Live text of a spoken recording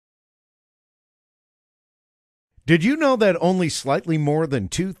Did you know that only slightly more than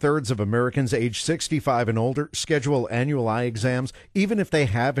two-thirds of Americans age 65 and older schedule annual eye exams, even if they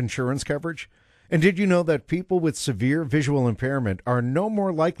have insurance coverage? And did you know that people with severe visual impairment are no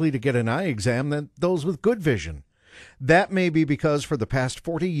more likely to get an eye exam than those with good vision? That may be because for the past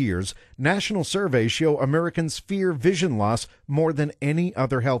 40 years, national surveys show Americans fear vision loss more than any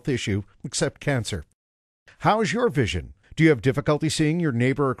other health issue except cancer. How's your vision? Do you have difficulty seeing your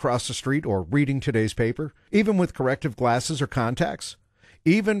neighbor across the street or reading today's paper, even with corrective glasses or contacts?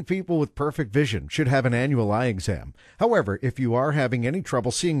 Even people with perfect vision should have an annual eye exam. However, if you are having any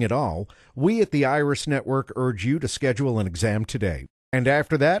trouble seeing at all, we at the Iris Network urge you to schedule an exam today. And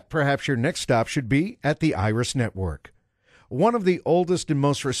after that, perhaps your next stop should be at the Iris Network. One of the oldest and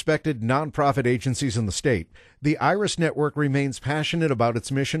most respected nonprofit agencies in the state, the Iris Network remains passionate about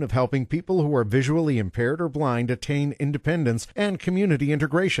its mission of helping people who are visually impaired or blind attain independence and community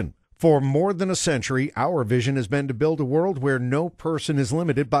integration. For more than a century, our vision has been to build a world where no person is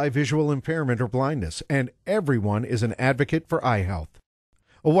limited by visual impairment or blindness, and everyone is an advocate for eye health.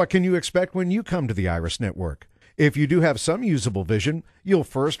 What can you expect when you come to the Iris Network? If you do have some usable vision, you'll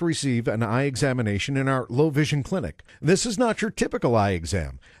first receive an eye examination in our low vision clinic. This is not your typical eye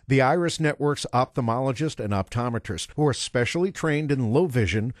exam. The Iris Network's ophthalmologist and optometrist, who are specially trained in low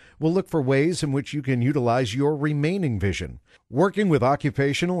vision, will look for ways in which you can utilize your remaining vision. Working with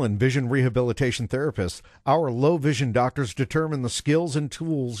occupational and vision rehabilitation therapists, our low vision doctors determine the skills and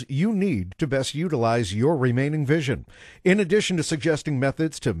tools you need to best utilize your remaining vision. In addition to suggesting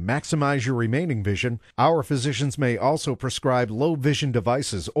methods to maximize your remaining vision, our physicians may also prescribe low vision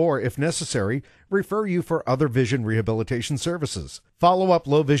devices or, if necessary, refer you for other vision rehabilitation services. Follow-up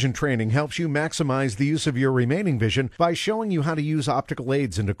low vision training helps you maximize the use of your remaining vision by showing you how to use optical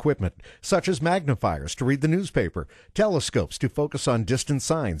aids and equipment, such as magnifiers to read the newspaper, telescopes to focus on distant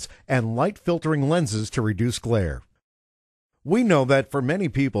signs, and light-filtering lenses to reduce glare. We know that for many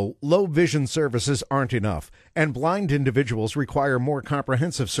people, low vision services aren't enough, and blind individuals require more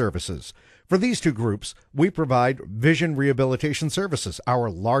comprehensive services. For these two groups, we provide Vision Rehabilitation Services, our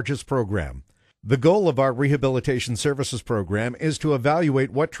largest program. The goal of our Rehabilitation Services program is to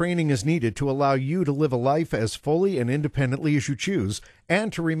evaluate what training is needed to allow you to live a life as fully and independently as you choose,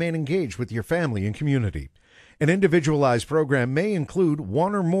 and to remain engaged with your family and community. An individualized program may include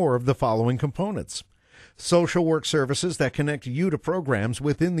one or more of the following components: social work services that connect you to programs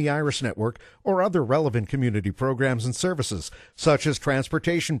within the Iris Network or other relevant community programs and services, such as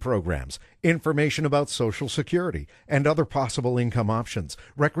transportation programs, information about Social Security and other possible income options,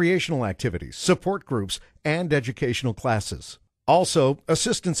 recreational activities, support groups, and educational classes. Also,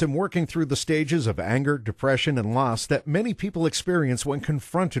 assistance in working through the stages of anger, depression, and loss that many people experience when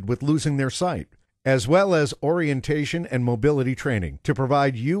confronted with losing their sight, as well as orientation and mobility training to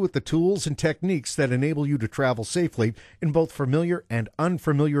provide you with the tools and techniques that enable you to travel safely in both familiar and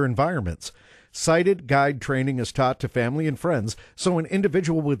unfamiliar environments. Sighted guide training is taught to family and friends so an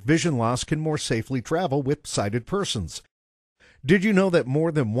individual with vision loss can more safely travel with sighted persons. Did you know that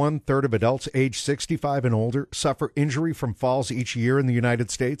more than one-third of adults age 65 and older suffer injury from falls each year in the United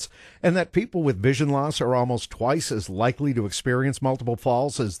States, and that people with vision loss are almost twice as likely to experience multiple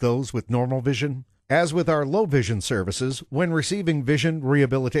falls as those with normal vision? As with our low vision services, when receiving vision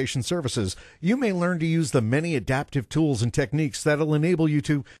rehabilitation services, you may learn to use the many adaptive tools and techniques that will enable you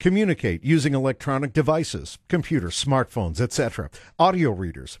to communicate using electronic devices, computers, smartphones, etc., audio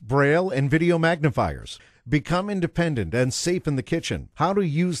readers, braille, and video magnifiers. Become independent and safe in the kitchen. How to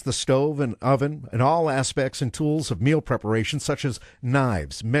use the stove and oven and all aspects and tools of meal preparation, such as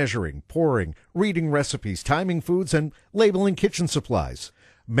knives, measuring, pouring, reading recipes, timing foods, and labeling kitchen supplies.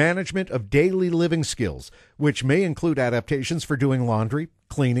 Management of daily living skills, which may include adaptations for doing laundry,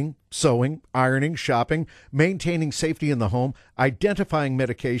 cleaning, sewing, ironing, shopping, maintaining safety in the home, identifying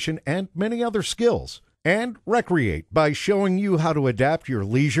medication, and many other skills. And recreate by showing you how to adapt your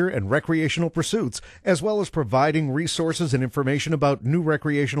leisure and recreational pursuits, as well as providing resources and information about new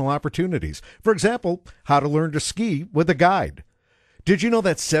recreational opportunities. For example, how to learn to ski with a guide. Did you know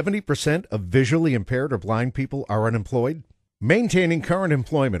that 70% of visually impaired or blind people are unemployed? Maintaining current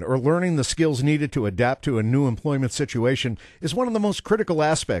employment or learning the skills needed to adapt to a new employment situation is one of the most critical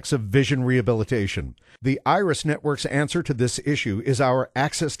aspects of vision rehabilitation. The Iris Network's answer to this issue is our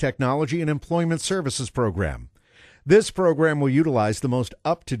Access Technology and Employment Services program. This program will utilize the most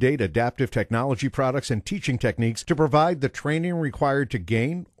up-to-date adaptive technology products and teaching techniques to provide the training required to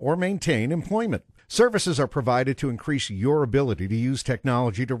gain or maintain employment. Services are provided to increase your ability to use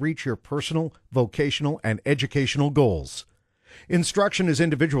technology to reach your personal, vocational, and educational goals. Instruction is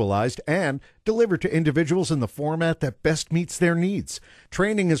individualized and delivered to individuals in the format that best meets their needs.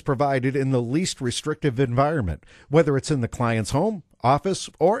 Training is provided in the least restrictive environment, whether it's in the client's home, office,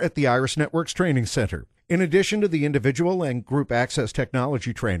 or at the Iris Network's training center. In addition to the individual and group access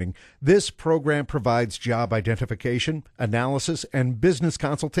technology training, this program provides job identification, analysis, and business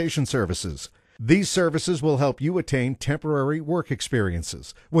consultation services. These services will help you attain temporary work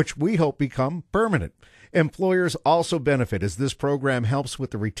experiences, which we hope become permanent. Employers also benefit as this program helps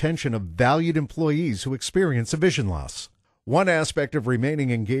with the retention of valued employees who experience a vision loss. One aspect of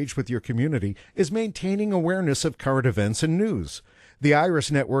remaining engaged with your community is maintaining awareness of current events and news. The Iris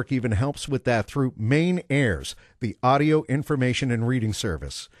Network even helps with that through Maine Airs, the audio information and reading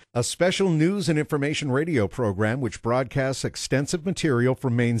service, a special news and information radio program which broadcasts extensive material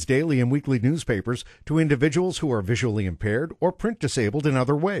from Maine's daily and weekly newspapers to individuals who are visually impaired or print disabled in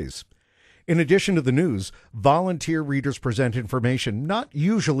other ways. In addition to the news, volunteer readers present information not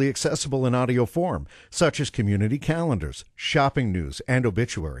usually accessible in audio form, such as community calendars, shopping news, and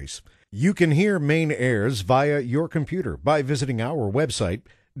obituaries. You can hear Maine Airs via your computer by visiting our website,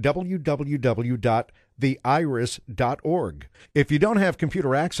 www.theiris.org. If you don't have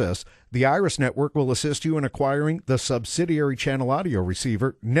computer access, the Iris Network will assist you in acquiring the subsidiary channel audio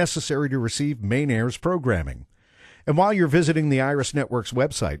receiver necessary to receive Maine Airs programming. And while you're visiting the Iris Network's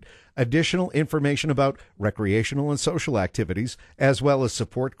website, additional information about recreational and social activities, as well as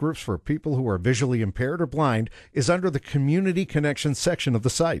support groups for people who are visually impaired or blind, is under the Community Connections section of the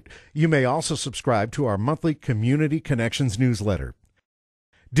site. You may also subscribe to our monthly Community Connections newsletter.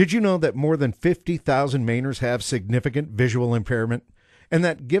 Did you know that more than 50,000 Mainers have significant visual impairment? And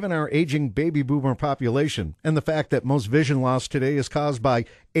that given our aging baby boomer population and the fact that most vision loss today is caused by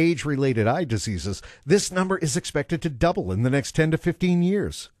age-related eye diseases, this number is expected to double in the next 10 to 15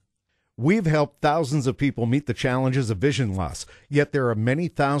 years. We've helped thousands of people meet the challenges of vision loss, yet there are many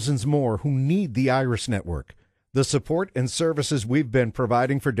thousands more who need the Iris Network. The support and services we've been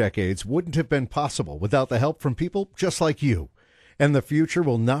providing for decades wouldn't have been possible without the help from people just like you. And the future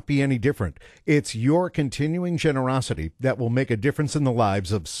will not be any different. It's your continuing generosity that will make a difference in the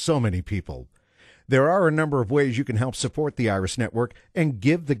lives of so many people. There are a number of ways you can help support the Iris Network and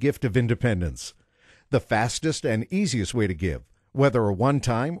give the gift of independence. The fastest and easiest way to give, whether a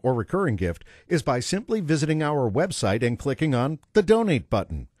one-time or recurring gift, is by simply visiting our website and clicking on the Donate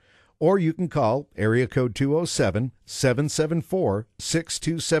button. Or you can call area code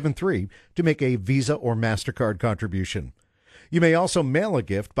 207-774-6273 to make a Visa or MasterCard contribution. You may also mail a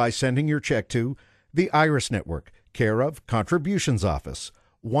gift by sending your check to the Iris Network, care of Contributions Office,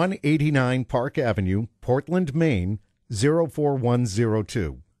 189 Park Avenue, Portland, Maine,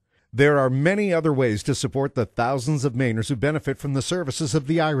 04102. There are many other ways to support the thousands of Mainers who benefit from the services of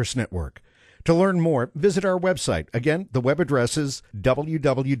the Iris Network. To learn more, visit our website. Again, the web address is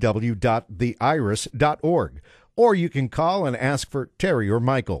www.theiris.org. Or you can call and ask for Terry or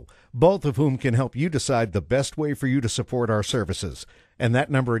Michael, both of whom can help you decide the best way for you to support our services. And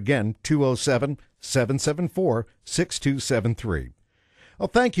that number again, 207-774-6273. Well,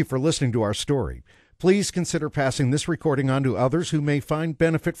 thank you for listening to our story. Please consider passing this recording on to others who may find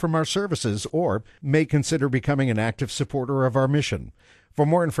benefit from our services or may consider becoming an active supporter of our mission. For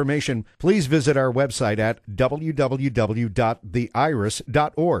more information, please visit our website at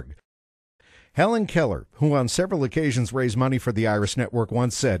www.theiris.org. Helen Keller, who on several occasions raised money for the Iris Network,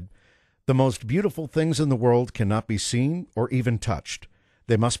 once said, "The most beautiful things in the world cannot be seen or even touched.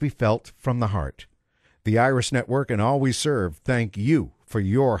 They must be felt from the heart." The Iris Network and all we serve thank you for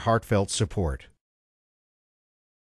your heartfelt support.